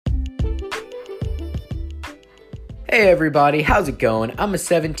Hey everybody, how's it going? I'm a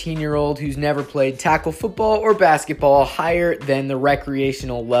 17-year-old who's never played tackle football or basketball higher than the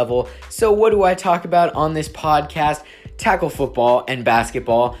recreational level. So what do I talk about on this podcast? Tackle football and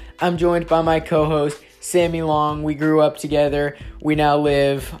basketball. I'm joined by my co-host, Sammy Long. We grew up together. We now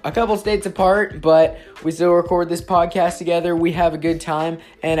live a couple states apart, but we still record this podcast together. We have a good time.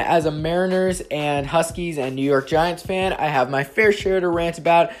 And as a Mariners and Huskies and New York Giants fan, I have my fair share to rant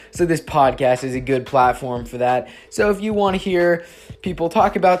about. So this podcast is a good platform for that. So if you want to hear people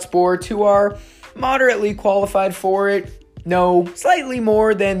talk about sports who are moderately qualified for it, no, slightly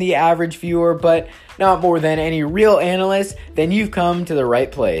more than the average viewer, but not more than any real analyst, then you've come to the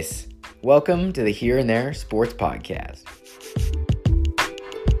right place. Welcome to the Here and There Sports Podcast.